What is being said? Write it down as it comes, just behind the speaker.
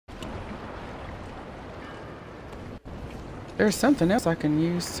There's something else I can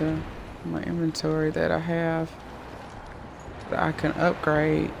use to my inventory that I have that I can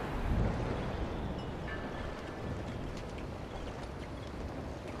upgrade.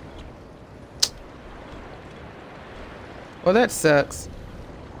 Well, that sucks.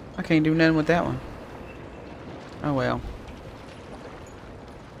 I can't do nothing with that one. Oh well.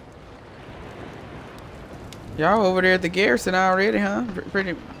 Y'all over there at the garrison already, huh?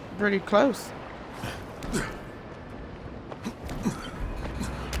 Pretty close.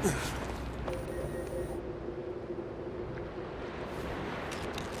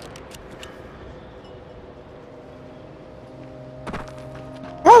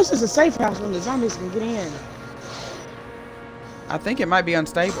 Oh, this is a safe house when the zombies can get in. I think it might be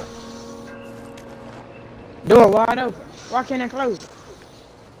unstable. Door wide open. Why can't I close it?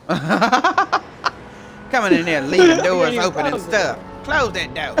 Coming in there, leaving doors open and stuff. Close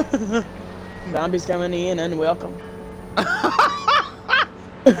that door. Zombies coming in unwelcome.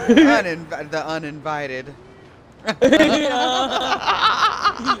 The uninvited.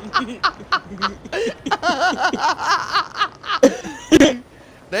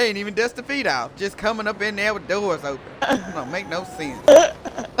 They ain't even dust the feet out. Just coming up in there with doors open. Don't make no sense.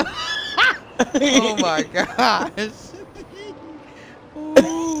 Oh my gosh.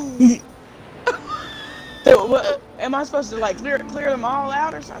 So, what, am I supposed to like clear them all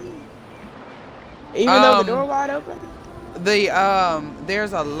out or something? Even though the door wide open?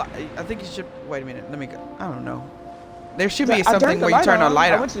 There's a lot. I think you should wait a minute. Let me go. I don't know. There should be something where you turn a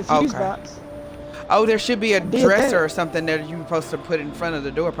light I on. went to the fuse box. Oh, there should be a dresser or something that you're supposed to put in front of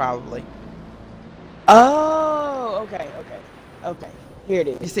the door, probably. Oh, okay. Here it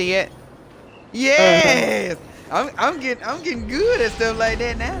is. You see it? Yes. I'm getting good at stuff like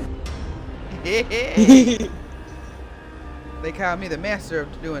that now. Yeah. They call me the master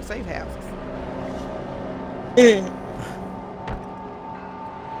of doing safe houses.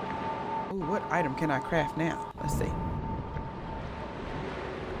 Ooh, what item can I craft now? Let's see.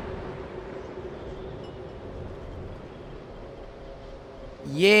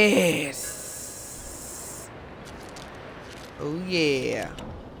 Yes. Oh yeah.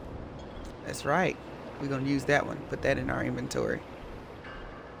 That's right. We're gonna use that one. Put that in our inventory.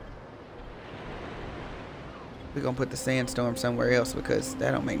 We're gonna put the sandstorm somewhere else because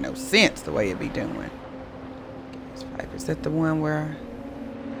that don't make no sense the way it be doing. Is that the one where?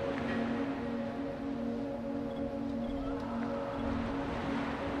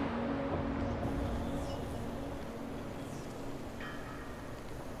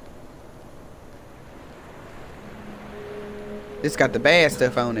 This got the bad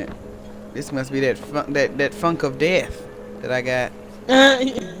stuff on it. This must be that funk of death that I got. How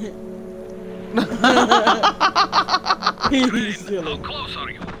close are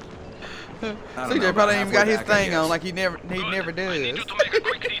you? CJ probably ain't even got his thing on like he never does. I need you to make a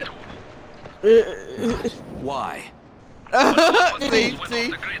quick detour. Why? see,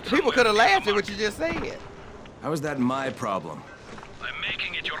 people could have laughed at what you just said. How is that my problem? I'm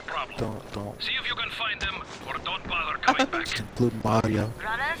making it your problem. Don't. See if you can find them, or don't bother coming back. Include Mario.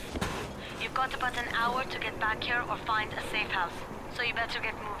 Brothers, you've got about an hour to get back here or find a safe house. So you better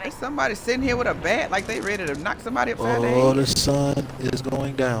get moving. There's somebody sitting here with a bat like they ready to knock somebody upside the head. Oh, the sun is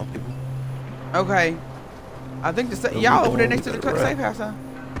going down, people. Okay. I think y'all over there next to the safe house, huh?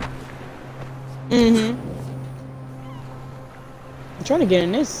 I'm trying to get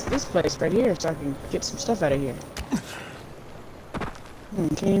in this place right here so I can get some stuff out of here.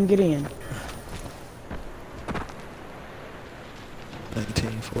 Can't even get in.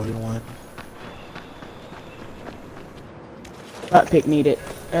 1941. Lockpick needed.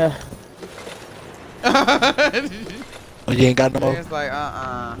 Oh, you ain't got no more? It's like,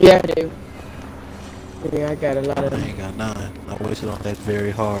 Yeah, I do. Yeah, I got a lot of I them. ain't got none. I wasted on that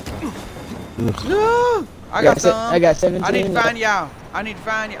very hard one. Ugh. No! I got some. I got 17. I need to find y'all.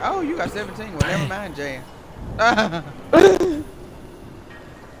 Oh, you got 17. Well, never mind, Jan.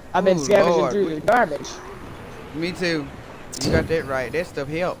 I've been Ooh, scavenging Lord. through the garbage. Me too. You got that right. That stuff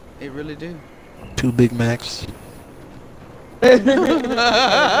help. It really do. 2 Big Macs. And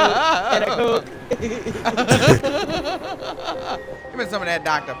a Coke. Give me some of that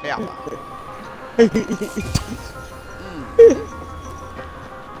Dr. Pepper.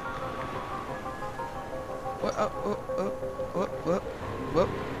 What?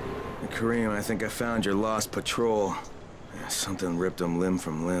 Kareem, I think I found your lost patrol. Something ripped them limb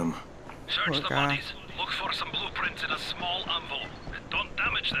from limb. Search Poor the guy. bodies. Look for some blueprints in a small envelope. Don't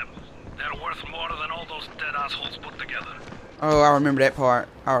damage them. They're worth more than all those dead assholes put together. Oh, I remember that part.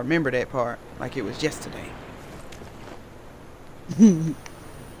 Like it was yesterday. Did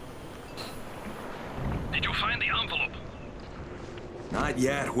you find the envelope? Not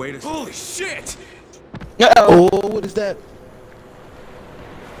yet. Wait a... Holy shit! Uh-oh. Oh, what is that?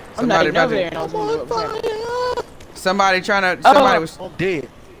 I'm not Somebody even about over to- there and I was gonna go up there. Somebody trying to. Somebody was. I'm dead.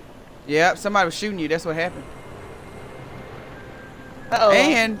 Yep. Somebody was shooting you. That's what happened. Uh-oh.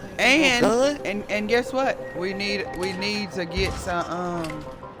 And guess what? We need to get some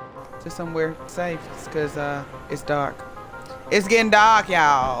to somewhere safe because it's dark. It's getting dark,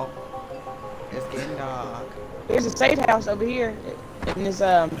 y'all. It's getting dark. There's a safe house over here in this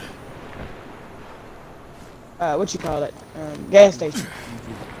what you call it? Gas station.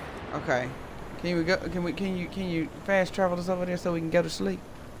 Okay. Can we go? Can you fast travel us over there so we can go to sleep?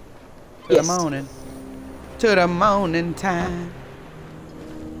 To Yes. the morning. To the morning time.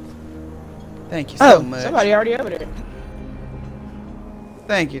 Thank you so much. Somebody already over there.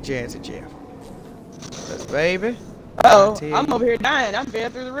 Thank you, Jazzy Jeff. But baby. Uh-oh, I tell I'm you. over here dying. I'm fell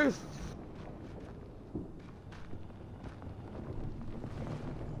through the roof.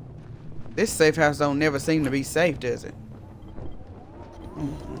 This safe house don't never seem to be safe, does it?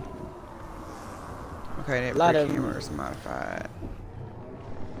 Okay, that Lot brick of- camera is modified.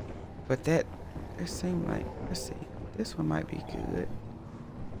 But that, it seemed like, let's see, this one might be good.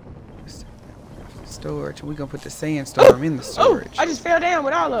 Let's take that one off the storage. We're gonna put the sandstorm in the storage. Oh, I just fell down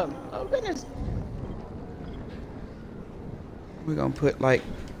with all of them. Oh, goodness. We're gonna put like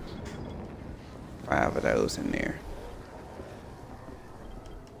 5 of those in there.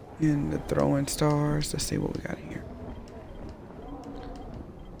 And the throwing stars. Let's see what we got here.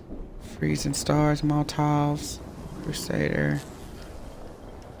 Freezing stars, Molotovs, Crusader.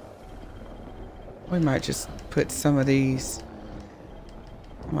 We might just put some of these.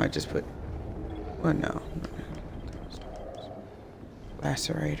 I might just put. Well, no.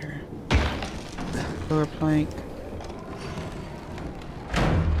 Lacerator. Floor plank.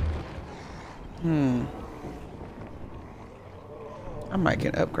 I might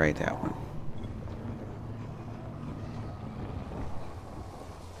can upgrade that one.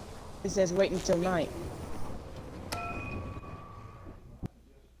 It says wait until night.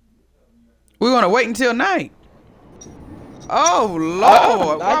 We want to wait until night. Oh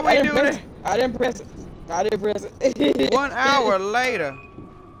Lord! Why I we didn't do press this? it. I didn't press it. I didn't press it. 1 hour later.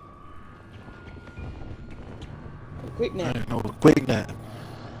 Quick now. I didn't know. Quick nap.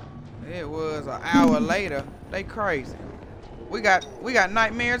 It was an hour later. They crazy. We got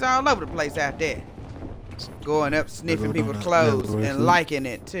nightmares all over the place out there. Going up, sniffing people's clothes and liking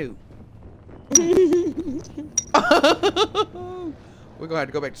it too. We're gonna have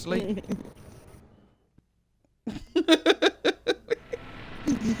to go back to sleep.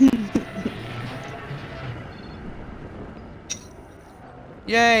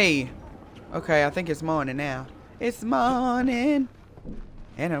 Yay! Okay, I think it's morning now. It's morning,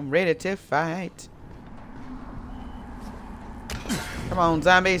 and I'm ready to fight. Come on,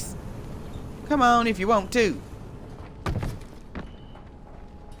 zombies. Come on if you want to.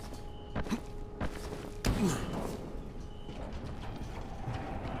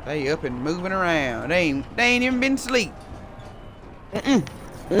 They up and moving around. They ain't even been asleep. It's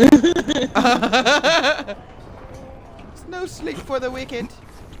no sleep for the wicked.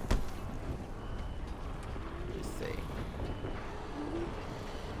 Let's see.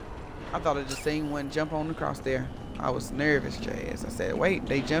 I thought I just seen one jump on across there. I was nervous, Jazz. I said, wait,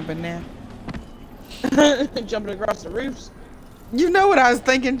 they jumping now? Jumping across the roofs. You know what I was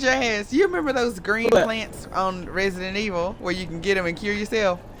thinking, Jazz? You remember those green What? plants on Resident Evil where you can get them and cure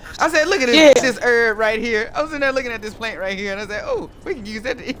yourself? I said, look at this, this herb right here. I was in there looking at this plant right here, and I said, oh, we can use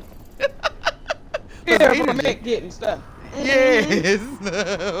that to eat. Yeah, for make getting stuff. Yes.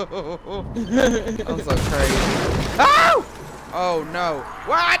 I'm so crazy. Oh! Oh no.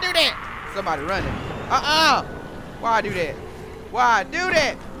 Why I do that? Somebody running. Why I do that? Why I do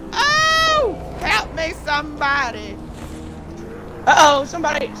that? Oh! Help me, somebody. Uh-oh,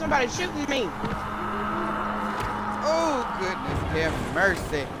 somebody shooting me. Oh, goodness, have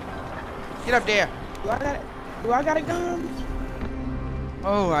mercy. Get up there. Do I got a gun?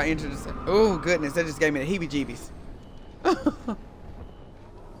 Oh, I entered this. Oh, goodness, that just gave me the heebie-jeebies.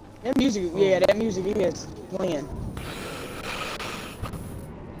 That music, yeah, that music is playing.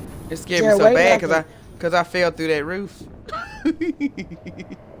 It scared Yeah, me so wait, bad I because I fell through that roof.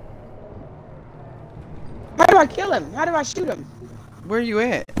 How do I kill him? How do I shoot him? Where you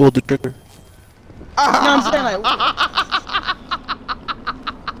at? Pull the trigger. No, I'm saying like,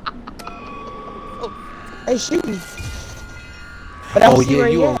 they shooting. But I don't Oh see yeah, where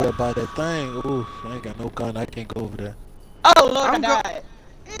he you at. over there by that thing. Ooh, I ain't got no gun. I can't go over there. Oh Lord, I'm I died.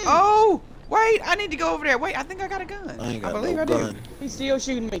 Oh, wait, I need to go over there. Wait, I think I got a gun. I ain't got believe no I do. gun. He's still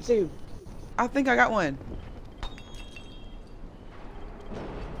shooting me too. I think I got one.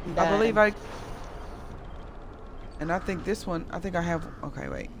 I believe I... And I think this one, I think I have... Okay,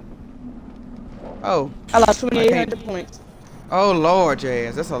 wait. Oh. I lost 2,800 points. Oh, Lord,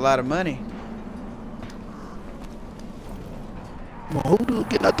 Jazz. That's a lot of money. Come on, Hoodoo,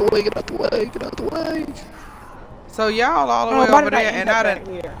 get out the way, get out the way, get out the way. So y'all all the way why over did I there, end and up I back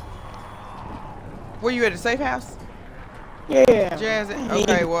didn't... here? Were you at the safe house? Yeah. Jazz,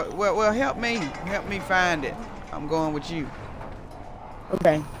 okay, well, help me. Help me find it. I'm going with you.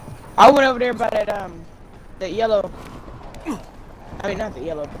 Okay. I went over there by that yellow... I mean, not the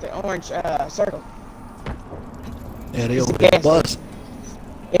yellow, but the orange circle. Yeah, they It's over a there gas bus.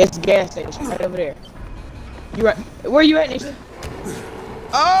 It's a gas station right over there. You right? Where you at, Nisha?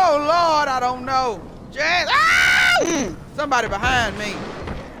 Oh, Lord, I don't know. Jazz, ah! Somebody behind me.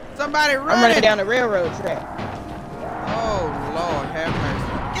 Somebody running. I'm running down the railroad track. Oh, Lord, have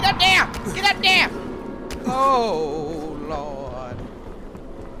mercy. Get up there! Get up there! Oh, Lord.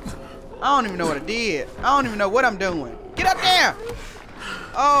 I don't even know what I did. I don't even know what I'm doing. Get up there!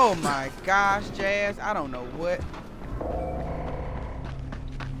 Oh, my gosh, Jazz. I don't know what.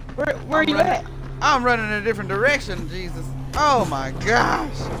 Where you at? I'm running in a different direction, Jesus. Oh, my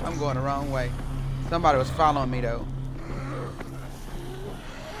gosh. I'm going the wrong way. Somebody was following me, though.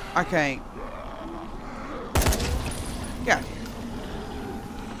 I can't. God.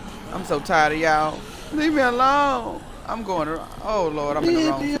 I'm so tired of y'all. Leave me alone. I'm going to... Oh, Lord, I'm in the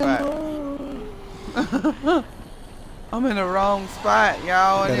wrong spot. I'm in the wrong spot,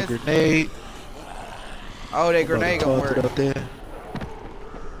 y'all. Got a grenade. Oh, that grenade gonna work. Up there.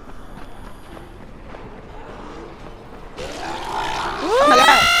 Oh my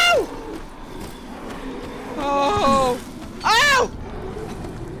God! Oh! Oh!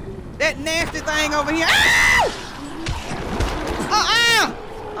 That nasty thing over here. Oh!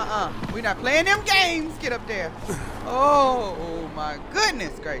 We're not playing them games. Get up there. Oh, my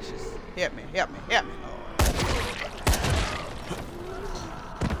goodness gracious. Help me, help me, help me, Lord.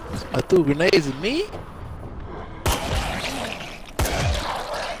 I threw grenades at me?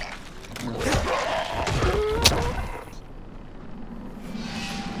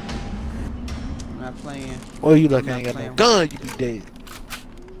 I'm not playing. Or you like I'm I ain't not got no playing. gun, you be dead.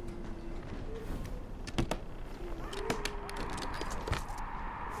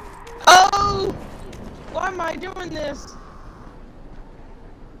 Oh! Why am I doing this?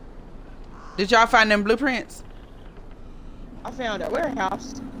 Did y'all find them blueprints? I found a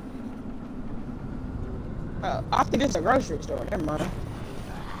warehouse. I think it's a grocery store. Never mind.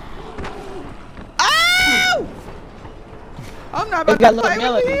 Oh! I'm not It's about got to a play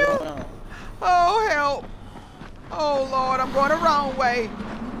little with melody you. going on. Oh, help. Oh, Lord, I'm going the wrong way.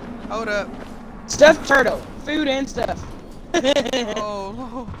 Hold up. Stuffed turtle. Food and stuff.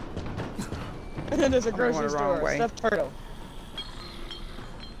 Oh, Lord. There's a going grocery the wrong store. way. Stuffed turtle.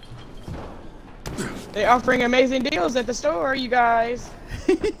 They're offering amazing deals at the store, you guys.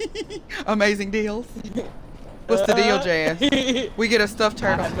 Amazing deals. What's the deal, Jazz? We get a stuffed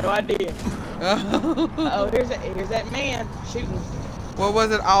I turtle. have no idea. Oh, here's that man shooting. What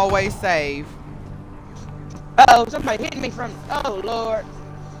was it? Always save. Oh, somebody hit me from. Oh Lord.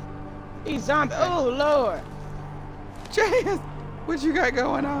 These zombies. Oh Lord. Jazz, what you got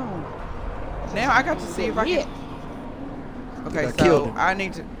going on? Now I got to see if I Hit. can. Okay, I killed so him. I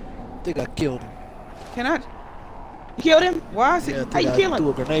need to. I think I killed him. Can I? You killed him? Why is it? Yeah, I How think you I kill him? threw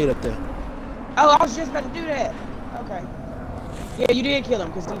a grenade up there. Oh, I was just about to do that. Okay. Yeah, you did kill him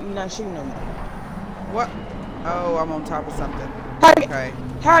because you're not shooting him. What? Oh, I'm on top of something.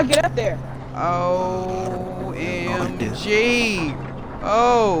 How I get up there? OMG.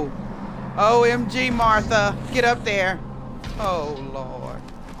 Oh. OMG, Martha. Get up there. Oh, Lord.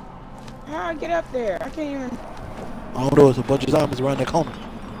 How I get up there? I can't even. I don't know, it's a bunch of zombies around the corner.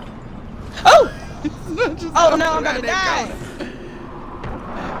 Oh! Just Oh no, go I'm gonna around that die. corner.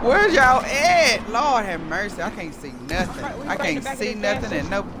 Where's y'all at? Lord have mercy. I can't see nothing. Right, we I right in the can't back of see this nothing gas and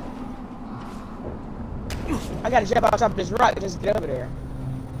no. I gotta jump on top of this rock to just get over there.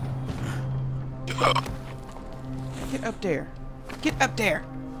 Get up there. Get up there.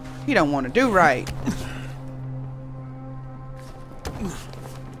 He don't want to do right.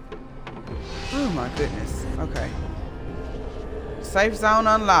 Oh my goodness. Okay. Safe zone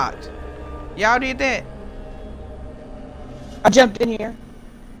unlocked. Y'all did that? I jumped in here.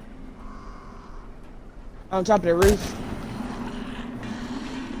 On top of the roof.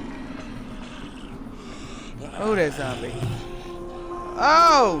 Oh, that zombie.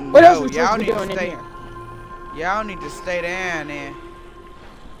 Oh What else no! we Y'all supposed to need be to doing in stay. here? Y'all need to stay down there.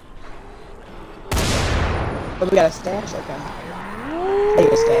 Oh, we got a stash? Okay.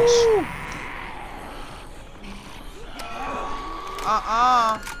 Take a stash.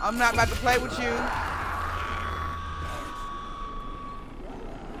 I'm not about to play with you.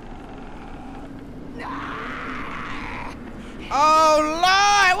 Oh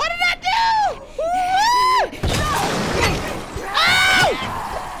Lord, what did I do?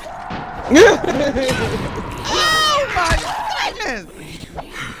 Oh my goodness!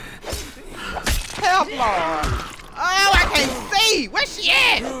 Help, Lord! Oh, I can't see. Where's she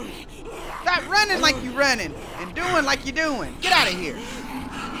at? Stop running like you running and doing like you doing. Get out of here.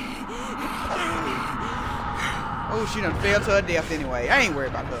 Oh, she done fell to her death anyway. I ain't worried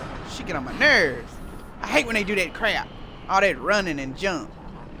about her. She get on my nerves. I hate when they do that crap. All that running and jump,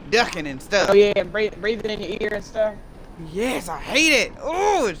 ducking and stuff. Oh yeah, breathing in your ear and stuff. Yes, I hate it.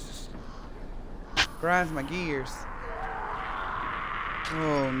 Oh, it grinds my gears.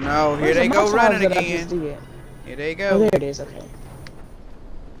 Oh no, here they go running again. Here they go. Oh, there it is. Okay.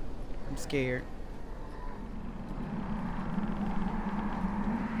 I'm scared.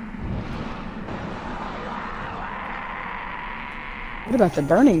 What about the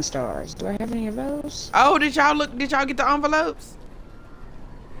burning stars? Do I have any of those? Oh, did y'all look? Did y'all get the envelopes?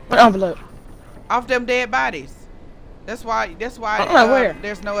 What envelope? Off them dead bodies. That's why. Where?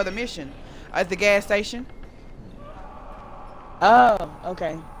 There's no other mission. At the gas station. Oh,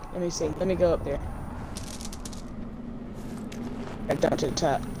 okay. Let me see. Let me go up there. Back down to the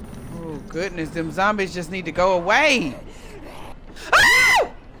top. Oh goodness, them zombies just need to go away.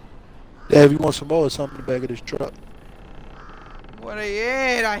 Ah! Dad, if you want some more, it's something in the back of this truck. What are you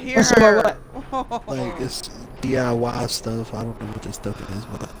at? I hear What's her. what? Like, it's DIY stuff. I don't know what this stuff is,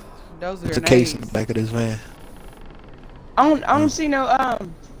 but Those are it's a case in the back of this van. I don't see no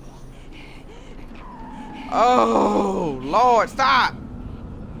Oh Lord, stop!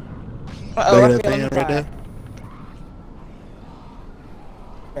 Uh-oh, I Back of feel that van on the right there. side.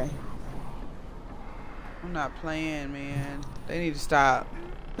 Okay. I'm not playing, man. They need to stop.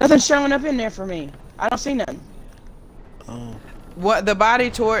 Nothing's showing up in there for me. I don't see nothing. Oh. What the body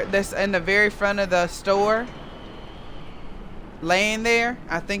toward that's in the very front of the store, laying there?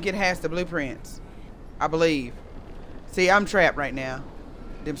 I think it has the blueprints. I believe. See, I'm trapped right now.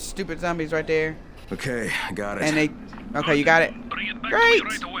 Them stupid zombies right there. Okay, I got it. And they. Okay, you got it. Bring it back Great. to me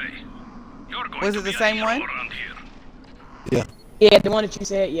right away. You're going Was to it the be a same hero one? around here. Yeah. Yeah, the one that you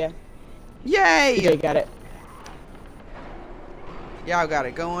said, yeah. Yay! TJ got it. Y'all got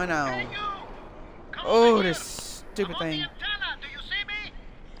it going Hey, on. you! Come Oh, over this here. stupid I'm on thing. the antenna. Do you see me?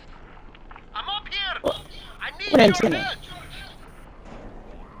 I'm up here. I need what your antenna? help.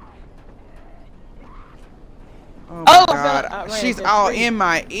 Oh my Oh, I God. ran She's into a all tree. in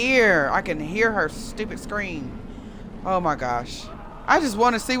my ear. I can hear her stupid scream. Oh my gosh. I just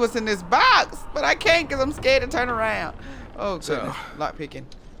want to see what's in this box, but I can't because I'm scared to turn around. Oh So, goodness. Lock picking. I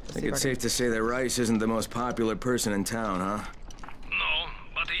Let's think see if it's I can- safe to say that Rice isn't the most popular person in town, huh? No,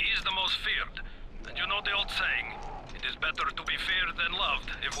 but he is the most feared. And you know the old saying, it is better to be feared than loved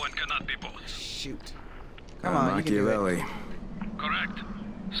if one cannot be both. Shoot. Come on, you can do it. Machiavelli. Correct.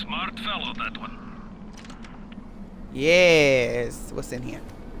 Smart fellow, that one. Yes. What's in here?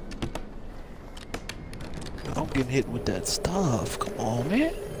 I'm getting hit with that stuff. Come on,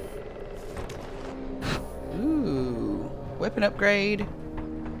 man. Ooh. Weapon upgrade.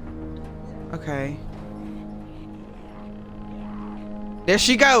 Okay. There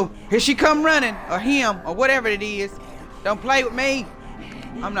she go. Here she come running. Or him. Or whatever it is. Don't play with me.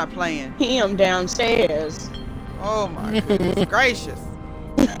 I'm not playing. Him downstairs. Oh my goodness gracious.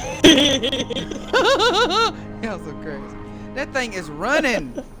 Y'all so crazy. That thing is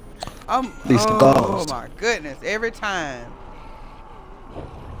running. At least the Oh balls. my goodness. Every time.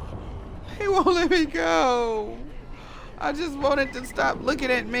 He won't let me go. I just wanted to stop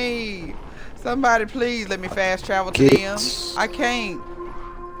looking at me. Somebody please let me fast travel to them. Kids. I can't.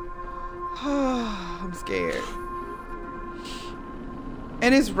 I'm scared.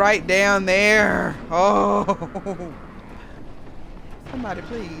 And it's right down there. Oh. Somebody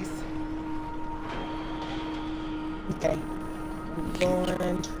please. Okay. I'm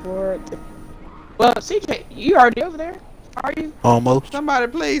going toward the... Well, CJ, you already over there, are you? Almost. Somebody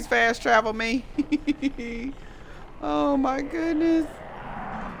please fast travel me. Oh my goodness.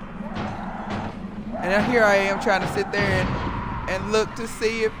 And now here I am trying to sit there and look to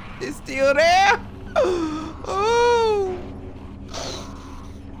see if it's still there. Oh.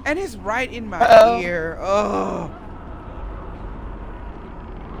 And it's right in my ear. Oh.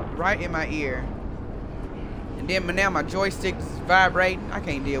 Right in my ear. And then now my joystick is vibrating. I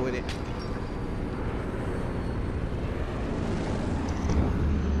can't deal with it.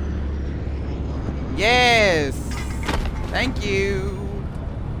 Yes. Thank you,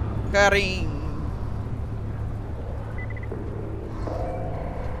 Kareem.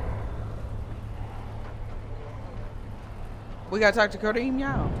 We gotta talk to Kareem,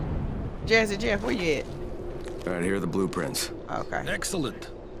 y'all. Jazzy Jeff, where you at? All right, here are the blueprints. Okay. Excellent.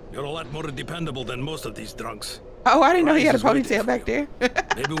 You're a lot more dependable than most of these drunks. Oh, I didn't know he had a Prize is waiting ponytail back for you. there.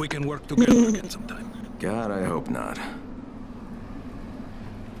 Maybe we can work together again sometime. God, I hope not.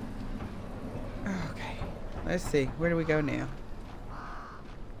 Okay. Let's see. Where do we go now?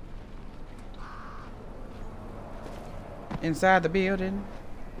 Inside the building.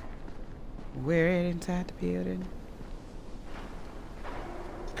 We're inside the building.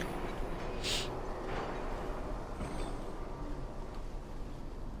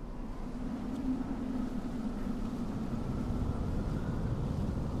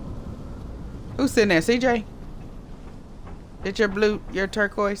 Who's sitting there, CJ? It's your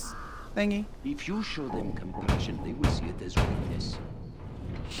turquoise thingy? If you show them compassion, they will see it as weakness.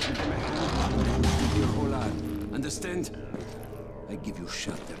 Give them a hand, give your whole heart. Understand? I give you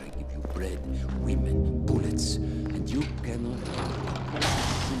shelter, I give you bread, women, bullets, and you cannot.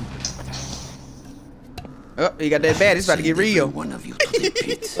 Oh, you got that bad. It's about to get real. One of you to the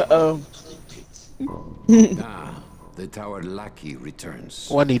pit. Uh-oh. Ah, the tower lackey returns.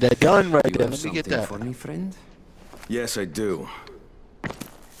 Oh, I need that gun right You there. have Let me get something that. for me, friend? Yes, I do.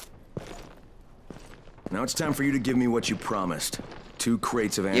 Now it's time for you to give me what you promised. 2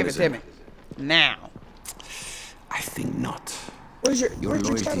 crates of Give it to Anderson. me. Now. I think not. Where's your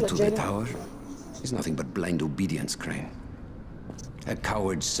Loyalty tablet, to the Jaden? tower is nothing but blind obedience, Crane. A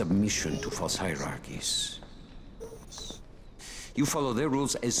coward's submission to false hierarchies. You follow their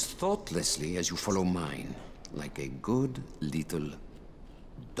rules as thoughtlessly as you follow mine, like a good little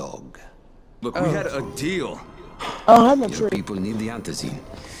dog. Look, we had a deal. Oh, I'm not Your sure. people need the antizine.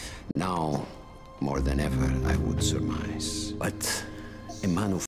 Now, more than ever, I would surmise. But a man who